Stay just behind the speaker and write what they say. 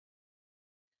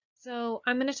So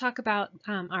I'm going to talk about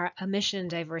our mission and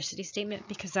diversity statement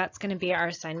because that's going to be our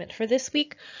assignment for this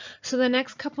week. So the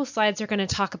next couple slides are going to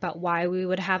talk about why we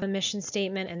would have a mission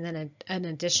statement and then an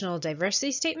additional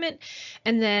diversity statement,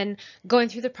 and then going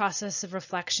through the process of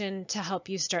reflection to help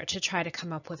you start to try to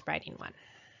come up with writing one.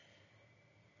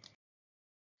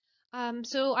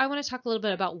 So I want to talk a little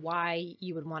bit about why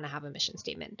you would want to have a mission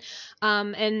statement.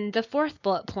 And the fourth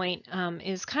bullet point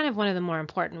is kind of one of the more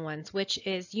important ones, which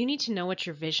is you need to know what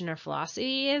your vision or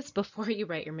philosophy is before you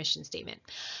write your mission statement.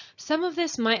 Some of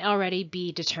this might already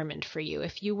be determined for you.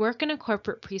 If you work in a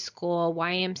corporate preschool,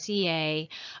 YMCA,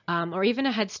 or even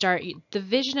a Head Start, the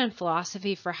vision and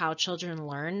philosophy for how children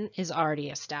learn is already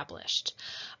established.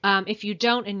 If you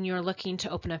don't and you're looking to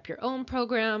open up your own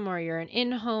program or you're an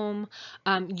in-home,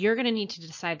 you're going to need to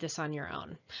decide this on your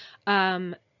own.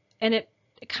 And it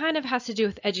kind of has to do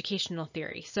with educational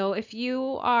theory. So if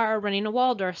you are running a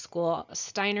Waldorf school,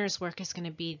 Steiner's work is going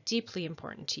to be deeply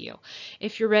important to you.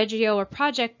 If you're Reggio or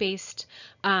project-based,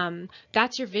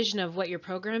 that's your vision of what your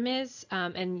program is,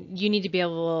 and you need to be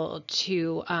able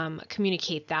to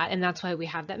communicate that, and that's why we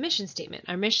have that mission statement.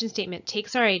 Our mission statement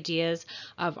takes our ideas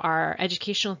of our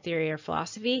educational theory or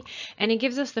philosophy, and it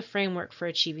gives us the framework for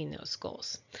achieving those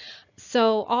goals.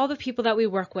 So all the people that we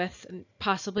work with,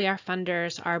 possibly our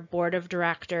funders, our board of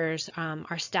directors,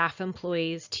 our staff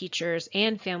employees, teachers,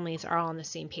 and families are all on the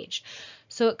same page.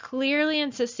 So it clearly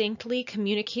and succinctly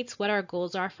communicates what our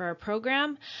goals are for our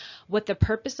program, what the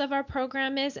purpose of our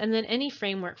program is, and then any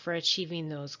framework for achieving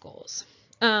those goals.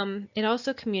 It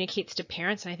also communicates to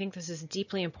parents, and I think this is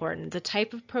deeply important, the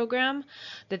type of program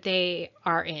that they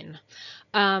are in.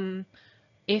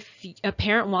 If a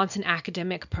parent wants an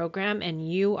academic program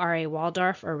and you are a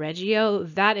Waldorf or Reggio,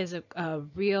 that is a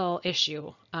real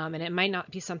issue, and it might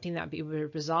not be something that be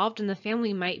resolved, and the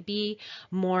family might be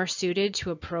more suited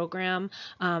to a program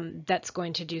that's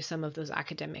going to do some of those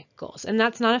academic goals. And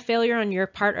that's not a failure on your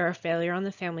part or a failure on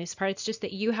the family's part. It's just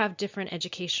that you have different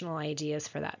educational ideas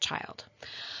for that child.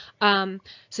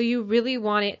 So you really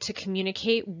want it to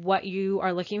communicate what you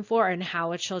are looking for and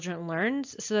how a child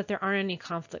learns so that there aren't any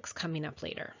conflicts coming up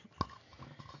later.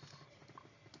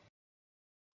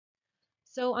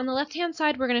 So on the left-hand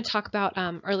side, we're going to talk about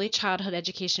early childhood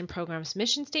education programs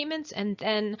mission statements and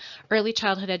then early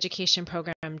childhood education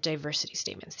program diversity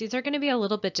statements. These are going to be a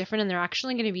little bit different, and they're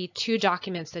actually going to be two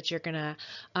documents that you're going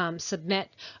to submit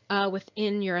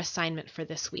within your assignment for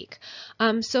this week.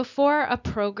 So for a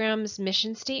program's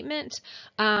mission statement,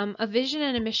 a vision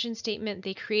and a mission statement,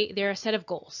 they're a set of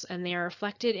goals, and they are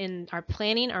reflected in our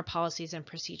planning, our policies, and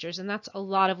procedures. And that's a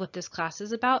lot of what this class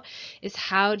is about, is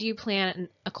how do you plan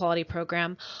a quality program?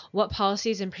 What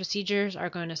policies and procedures are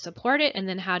going to support it, and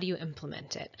then how do you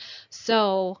implement it?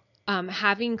 So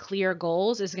having clear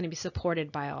goals is going to be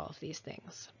supported by all of these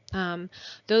things.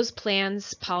 Those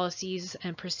plans, policies,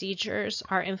 and procedures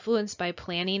are influenced by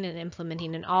planning and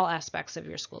implementing in all aspects of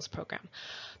your school's program.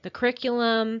 The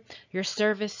curriculum, your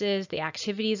services, the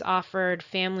activities offered,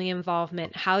 family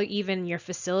involvement, how even your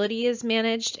facility is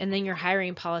managed, and then your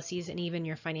hiring policies and even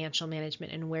your financial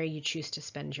management and where you choose to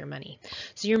spend your money.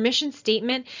 So your mission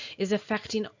statement is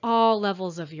affecting all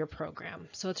levels of your program.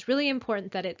 So it's really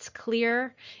important that it's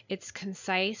clear, it's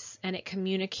concise, and it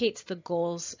communicates the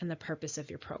goals and the purpose of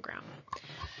your program.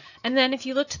 And then if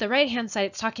you look to the right-hand side,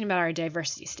 it's talking about our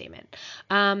diversity statement.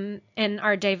 And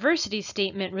our diversity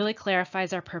statement really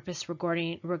clarifies our purpose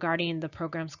regarding the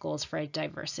program's goals for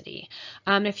diversity.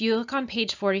 If you look on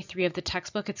page 43 of the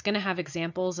textbook, it's going to have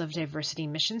examples of diversity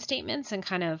mission statements and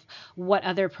kind of what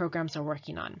other programs are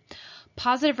working on.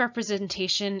 Positive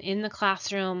representation in the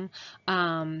classroom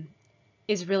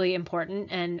is really important,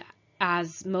 and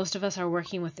as most of us are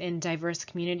working within diverse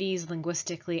communities,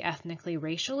 linguistically, ethnically,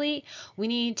 racially, we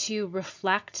need to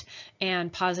reflect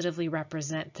and positively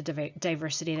represent the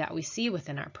diversity that we see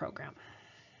within our program.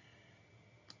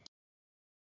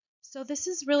 So this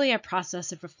is really a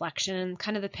process of reflection.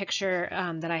 Kind of the picture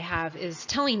that I have is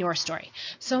telling your story.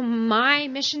 So my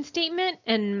mission statement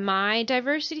and my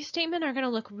diversity statement are going to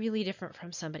look really different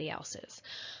from somebody else's.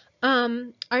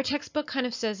 Our textbook kind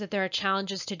of says that there are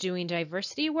challenges to doing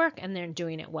diversity work and they're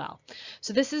doing it well.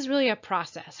 So this is really a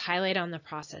process, highlight on the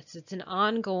process. It's an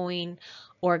ongoing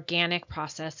organic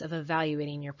process of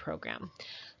evaluating your program.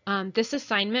 This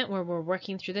assignment where we're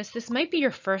working through this might be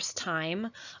your first time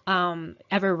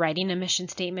ever writing a mission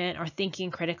statement or thinking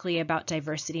critically about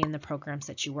diversity in the programs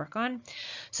that you work on.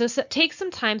 So take some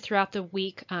time throughout the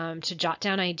week to jot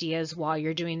down ideas while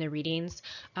you're doing the readings.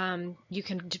 You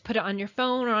can put it on your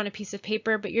phone or on a piece of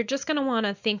paper, but you're just going to want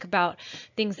to think about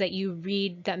things that you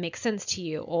read that make sense to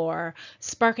you or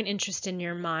spark an interest in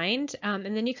your mind,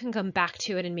 and then you can come back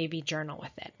to it and maybe journal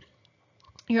with it.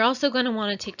 You're also going to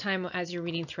want to take time as you're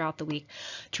reading throughout the week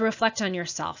to reflect on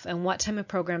yourself and what type of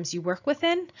programs you work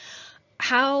within.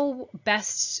 How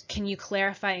best can you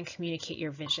clarify and communicate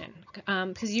your vision?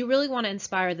 Because you really want to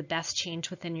inspire the best change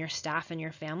within your staff and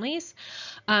your families,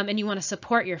 and you want to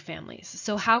support your families.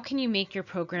 So how can you make your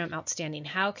program outstanding?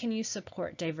 How can you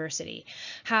support diversity?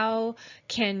 How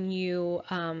can you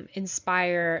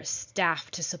inspire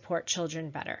staff to support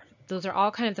children better? Those are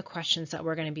all kind of the questions that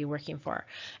we're going to be working for.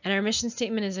 And our mission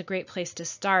statement is a great place to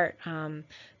start,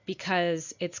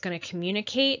 because it's going to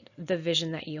communicate the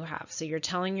vision that you have. So you're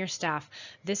telling your staff,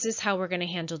 this is how we're going to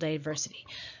handle diversity.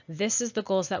 This is the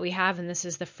goals that we have, and this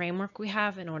is the framework we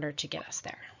have in order to get us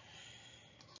there.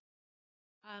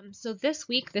 So this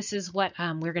week, this is what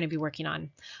we're going to be working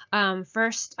on.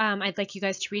 First, I'd like you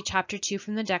guys to read chapter 2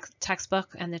 from the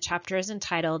textbook, and the chapter is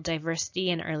entitled Diversity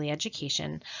in Early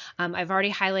Education. I've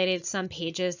already highlighted some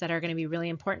pages that are going to be really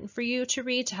important for you to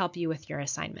read to help you with your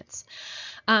assignments.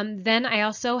 Then I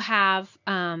also have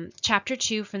chapter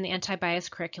 2 from the anti-bias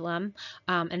curriculum,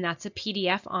 and that's a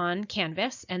PDF on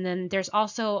Canvas. And then there's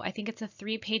also, I think it's a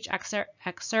 3-page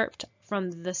excerpt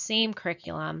from the same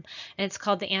curriculum, and it's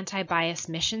called the Anti-Bias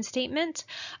Mission Statement.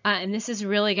 And this is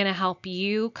really going to help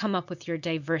you come up with your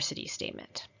diversity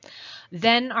statement.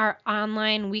 Then our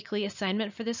online weekly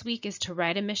assignment for this week is to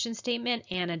write a mission statement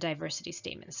and a diversity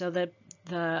statement. So the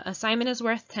assignment is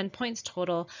worth 10 points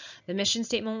total. The mission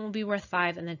statement will be worth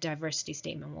 5, and the diversity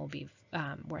statement will be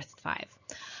worth 5.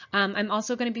 I'm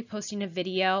also going to be posting a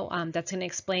video that's going to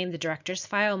explain the director's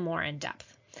file more in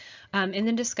depth. In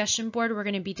the discussion board, we're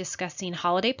going to be discussing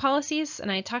holiday policies, and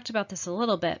I talked about this a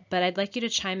little bit, but I'd like you to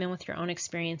chime in with your own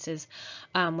experiences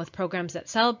with programs that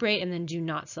celebrate and then do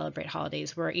not celebrate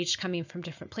holidays. We're each coming from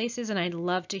different places, and I'd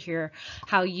love to hear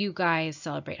how you guys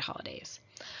celebrate holidays.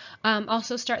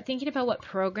 Also start thinking about what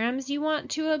programs you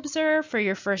want to observe for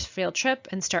your first field trip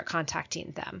and start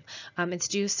contacting them. It's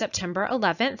due September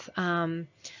 11th.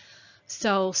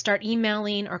 So start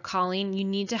emailing or calling. You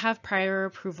need to have prior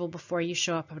approval before you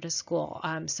show up at a school.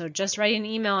 So just writing an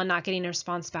email and not getting a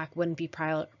response back wouldn't be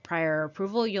prior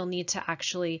approval. You'll need to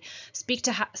actually speak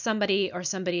to somebody or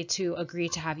somebody to agree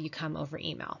to have you come over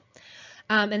email.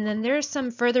 And then there's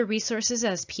some further resources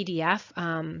as PDF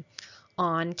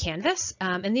on Canvas,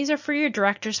 and these are for your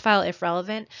director's file if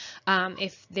relevant.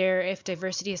 If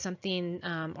diversity is something,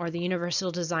 or the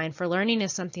universal design for learning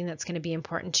is something that's going to be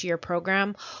important to your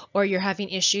program, or you're having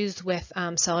issues with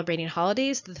celebrating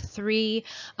holidays, the 3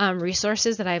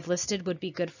 resources that I've listed would be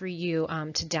good for you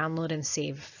to download and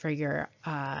save for your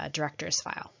director's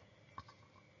file.